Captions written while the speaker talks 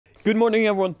Good morning,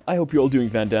 everyone. I hope you're all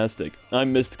doing fantastic.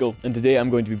 I'm Mysticle, and today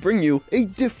I'm going to be bringing you a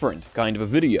different kind of a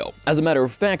video. As a matter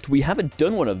of fact, we haven't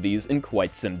done one of these in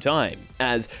quite some time,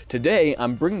 as today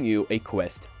I'm bringing you a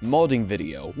Quest modding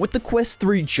video, with the Quest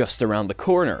 3 just around the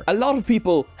corner. A lot of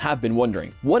people have been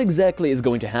wondering, what exactly is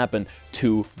going to happen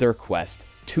to their Quest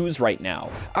 2s right now?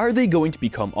 Are they going to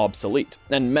become obsolete?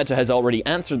 And Meta has already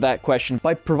answered that question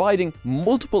by providing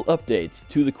multiple updates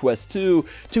to the Quest 2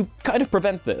 to kind of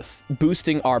prevent this,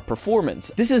 boosting our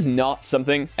performance. This is not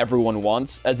something everyone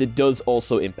wants, as it does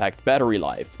also impact battery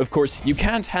life. Of course, you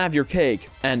can't have your cake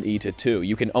and eat it too.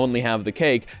 You can only have the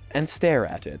cake and stare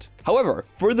at it. However,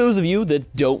 for those of you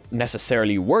that don't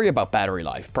necessarily worry about battery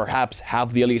life, perhaps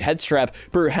have the Elite head strap,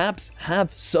 perhaps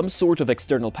have some sort of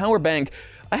external power bank,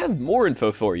 I have more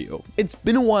info for you. It's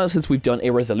been a while since we've done a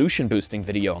resolution boosting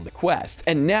video on the Quest,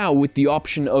 and now with the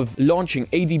option of launching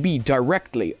ADB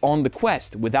directly on the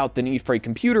Quest without the need for a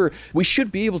computer, we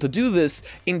should be able to do this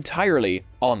entirely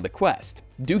on the Quest.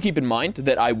 Do keep in mind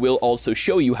that I will also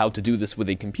show you how to do this with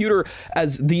a computer,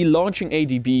 as the launching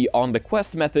ADB on the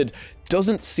Quest method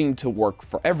doesn't seem to work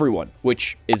for everyone,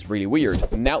 which is really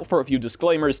weird. Now for a few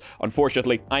disclaimers.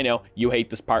 Unfortunately, I know you hate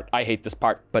this part, I hate this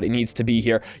part, but it needs to be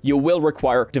here. You will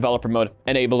require developer mode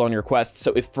enabled on your Quest,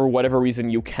 so if for whatever reason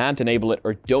you can't enable it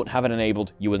or don't have it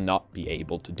enabled, you will not be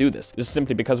able to do this. This is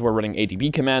simply because we're running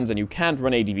ADB commands, and you can't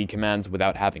run ADB commands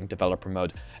without having developer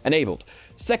mode enabled.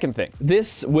 Second thing,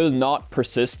 this will not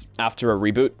persist after a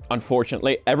reboot.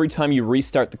 Unfortunately, every time you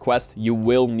restart the Quest, you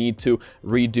will need to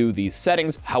redo these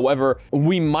settings. However,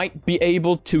 we might be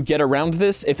able to get around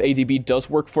this if ADB does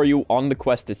work for you on the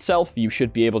Quest itself. You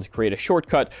should be able to create a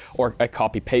shortcut or a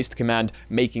copy-paste command,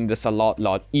 making this a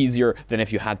lot easier than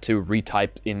if you had to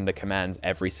retype in the commands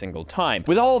every single time.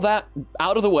 With all that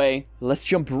out of the way, let's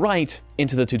jump right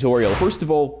into the tutorial. First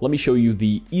of all, let me show you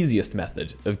the easiest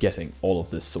method of getting all of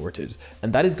this sorted,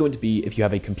 and that is going to be if you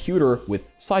have a computer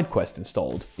with SideQuest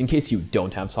installed. In case you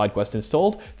don't have SideQuest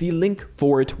installed, the link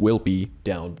for it will be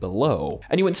down below,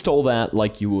 and you install that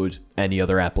like you would any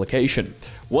other application.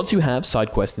 Once you have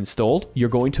SideQuest installed, you're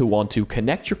going to want to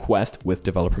connect your Quest with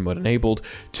developer mode enabled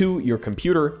to your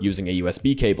computer using a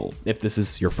USB cable. If this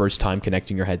is your first time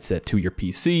connecting your headset to your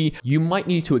PC, you might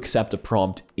need to accept a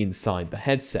prompt inside the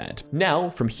headset. Now,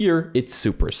 from here, it's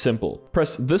super simple.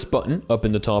 Press this button up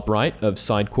in the top right of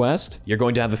SideQuest. You're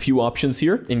going to have a few options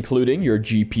here, including your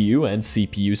GPU and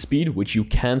CPU speed, which you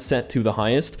can set to the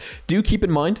highest. Do keep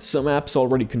in mind, some apps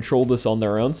already control this on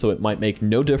their own, so it might make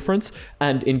no difference.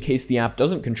 And in case the app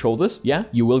doesn't control this, yeah,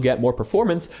 you will get more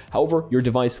performance. However, your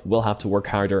device will have to work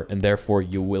harder, and therefore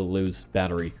you will lose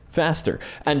battery faster.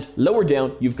 And lower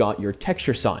down, you've got your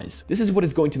texture size. This is what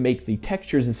is going to make the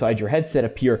textures inside your headset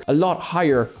appear a lot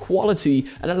higher quality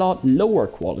and a lot lower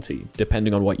quality,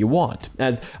 depending on what you want.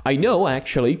 As I know,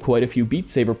 actually, quite a few Beat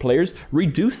Saber players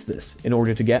reduce this in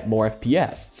order to get more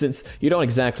FPS, since you don't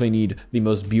exactly need the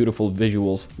most beautiful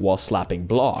visuals while slapping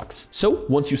blocks. So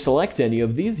once you select any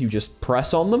of these, you just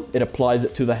press on them, it applies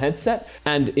it to the headset,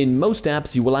 and in most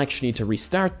apps, you will actually need to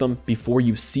restart them before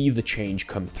you see the change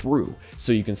come through.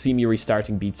 So you can see me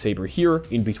restarting Beat Saber here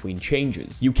in between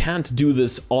changes. You can't do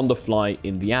this on the fly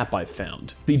in the app I've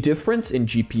found. The difference in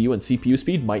GPU and CPU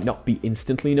speed might not be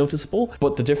instantly noticeable,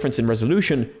 but the difference in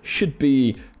resolution should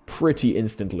be pretty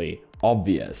instantly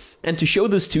obvious. And to show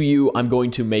this to you, I'm going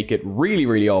to make it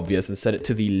really obvious and set it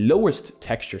to the lowest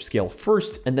texture scale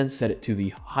first, and then set it to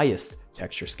the highest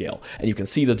texture scale. And you can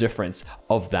see the difference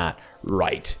of that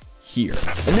right here.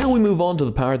 And now we move on to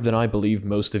the part that I believe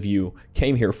most of you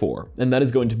came here for, and that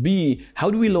is going to be,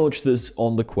 how do we launch this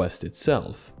on the Quest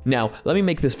itself? Now, let me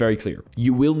make this very clear.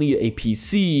 You will need a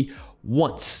PC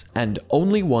once and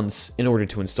only once in order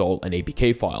to install an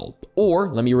APK file. Or,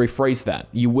 let me rephrase that,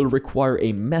 you will require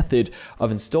a method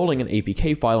of installing an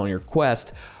APK file on your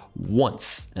Quest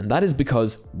once, and that is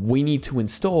because we need to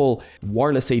install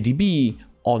WirelessADB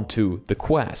onto the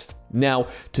Quest. Now,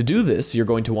 to do this, you're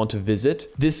going to want to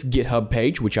visit this GitHub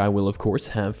page, which I will of course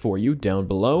have for you down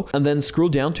below, and then scroll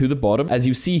down to the bottom. As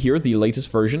you see here, the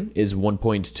latest version is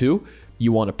 1.2.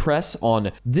 You want to press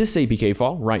on this APK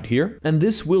file right here, and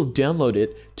this will download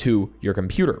it to your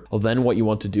computer. Well, then what you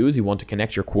want to do is you want to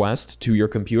connect your Quest to your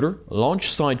computer, launch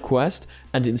SideQuest,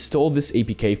 and install this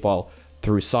APK file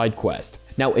through SideQuest.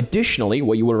 Now, additionally,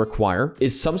 what you will require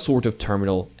is some sort of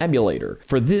terminal emulator.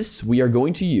 For this, we are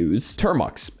going to use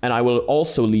Termux, and I will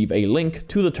also leave a link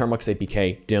to the Termux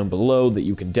APK down below that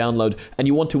you can download, and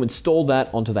you want to install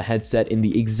that onto the headset in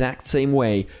the exact same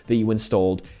way that you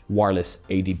installed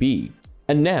WirelessADB.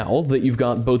 And now that you've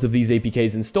got both of these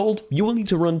APKs installed, you will need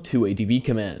to run 2 ADB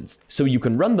commands. So you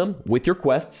can run them with your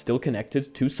Quest still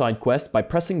connected to SideQuest by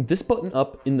pressing this button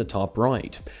up in the top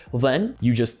right. Then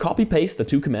you just copy paste the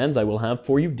 2 commands I will have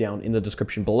for you down in the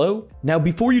description below. Now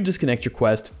before you disconnect your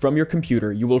Quest from your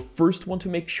computer, you will first want to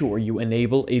make sure you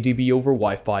enable ADB over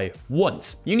Wi-Fi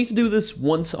once. You need to do this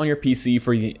once on your PC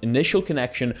for the initial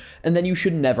connection, and then you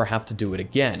should never have to do it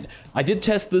again. I did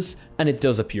test this and it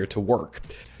does appear to work.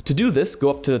 To do this,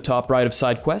 go up to the top right of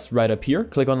SideQuest, right up here,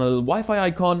 click on the little Wi-Fi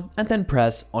icon, and then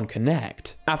press on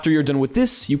Connect. After you're done with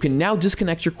this, you can now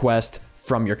disconnect your Quest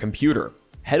from your computer.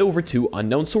 Head over to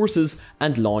Unknown Sources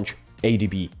and launch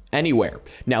ADB Anywhere.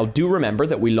 Now do remember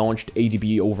that we launched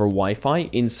ADB over Wi-Fi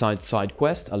inside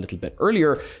SideQuest a little bit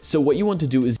earlier, so what you want to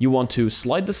do is you want to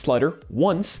slide the slider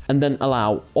once and then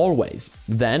allow always.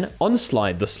 Then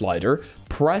unslide the slider,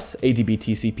 press ADB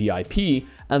TCP IP,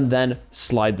 and then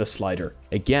slide the slider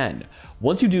again.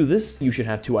 Once you do this, you should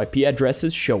have 2 IP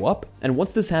addresses show up, and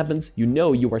once this happens, you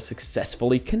know you are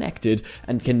successfully connected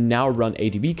and can now run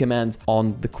ADB commands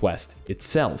on the Quest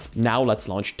itself. Now let's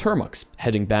launch Termux.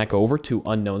 Heading back over to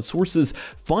Unknown Sources,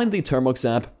 find the Termux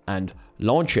app and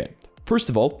launch it. First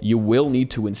of all, you will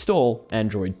need to install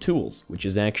Android Tools, which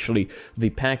is actually the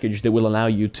package that will allow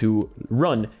you to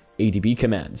run ADB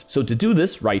commands. So to do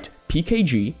this, write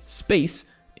pkg space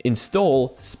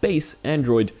install space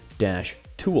Android dash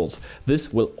tools.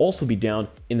 This will also be down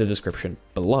in the description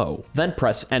below. Then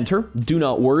press enter. Do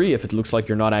not worry if it looks like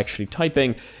you're not actually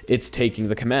typing. It's taking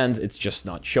the commands, it's just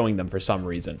not showing them for some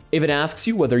reason. If it asks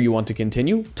you whether you want to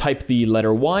continue, type the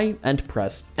letter Y and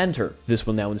press enter. This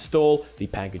will now install the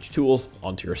package tools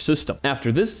onto your system.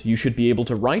 After this, you should be able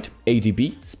to write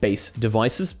ADB space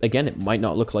devices. Again, it might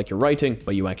not look like you're writing,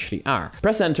 but you actually are.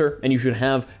 Press enter and you should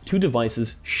have 2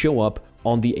 devices show up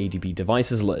on the ADB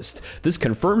devices list. This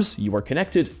confirms you are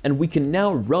connected, and we can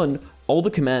now run all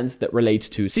the commands that relate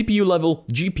to CPU level,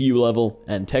 GPU level,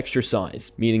 and texture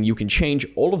size, meaning you can change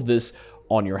all of this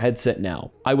on your headset now.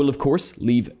 I will of course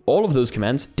leave all of those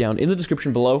commands down in the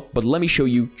description below, but let me show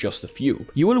you just a few.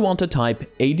 You will want to type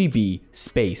ADB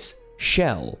space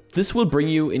shell. This will bring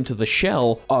you into the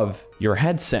shell of your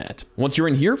headset. Once you're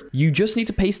in here, you just need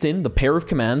to paste in the pair of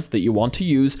commands that you want to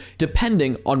use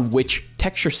depending on which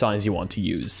texture size you want to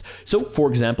use. So for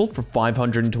example, for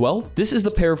 512, this is the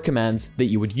pair of commands that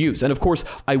you would use. And of course,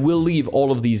 I will leave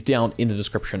all of these down in the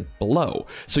description below.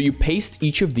 So you paste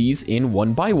each of these in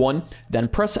one by one, then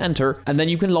press enter, and then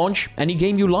you can launch any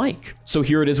game you like. So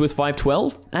here it is with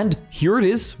 512, and here it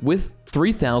is with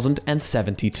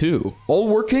 3072, all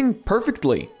working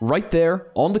perfectly right there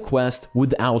on the Quest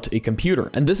without a computer.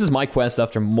 And this is my Quest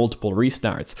after multiple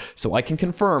restarts, so I can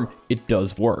confirm it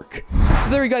does work. So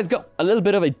there you guys go, a little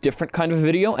bit of a different kind of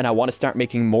video, and I want to start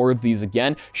making more of these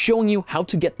again, showing you how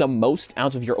to get the most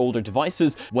out of your older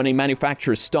devices. When a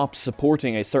manufacturer stops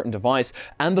supporting a certain device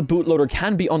and the bootloader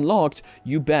can be unlocked,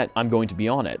 you bet I'm going to be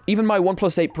on it. Even my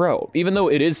OnePlus 8 Pro, even though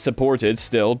it is supported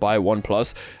still by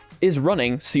OnePlus, is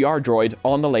running CR Droid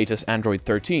on the latest Android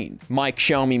 13. My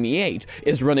Xiaomi Mi 8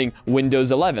 is running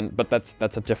Windows 11, but that's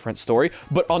a different story.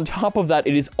 But on top of that,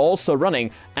 it is also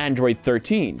running Android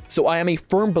 13. So I am a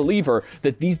firm believer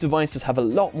that these devices have a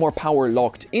lot more power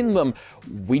locked in them.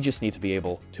 We just need to be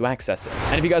able to access it.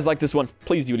 And if you guys like this one,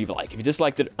 please do leave a like. If you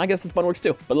disliked it, I guess this button works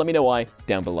too, but let me know why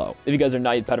down below. If you guys are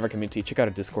not yet part of our community, check out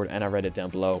our Discord and our Reddit down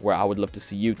below, where I would love to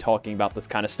see you talking about this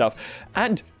kind of stuff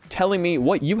and telling me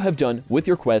what you have done with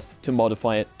your Quest to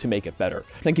modify it to make it better.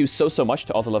 Thank you so much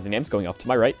to all the lovely names going off to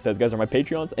my right. Those guys are my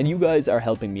Patreons, and you guys are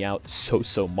helping me out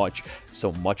so much.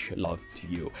 So much love to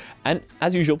you. And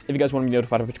as usual, if you guys want to be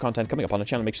notified of which content coming up on the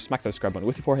channel, make sure to smack the subscribe button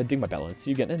with your forehead, ding my bell, and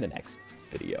see you again in the next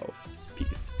video.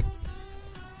 Peace.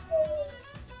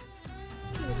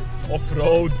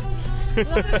 Off-road.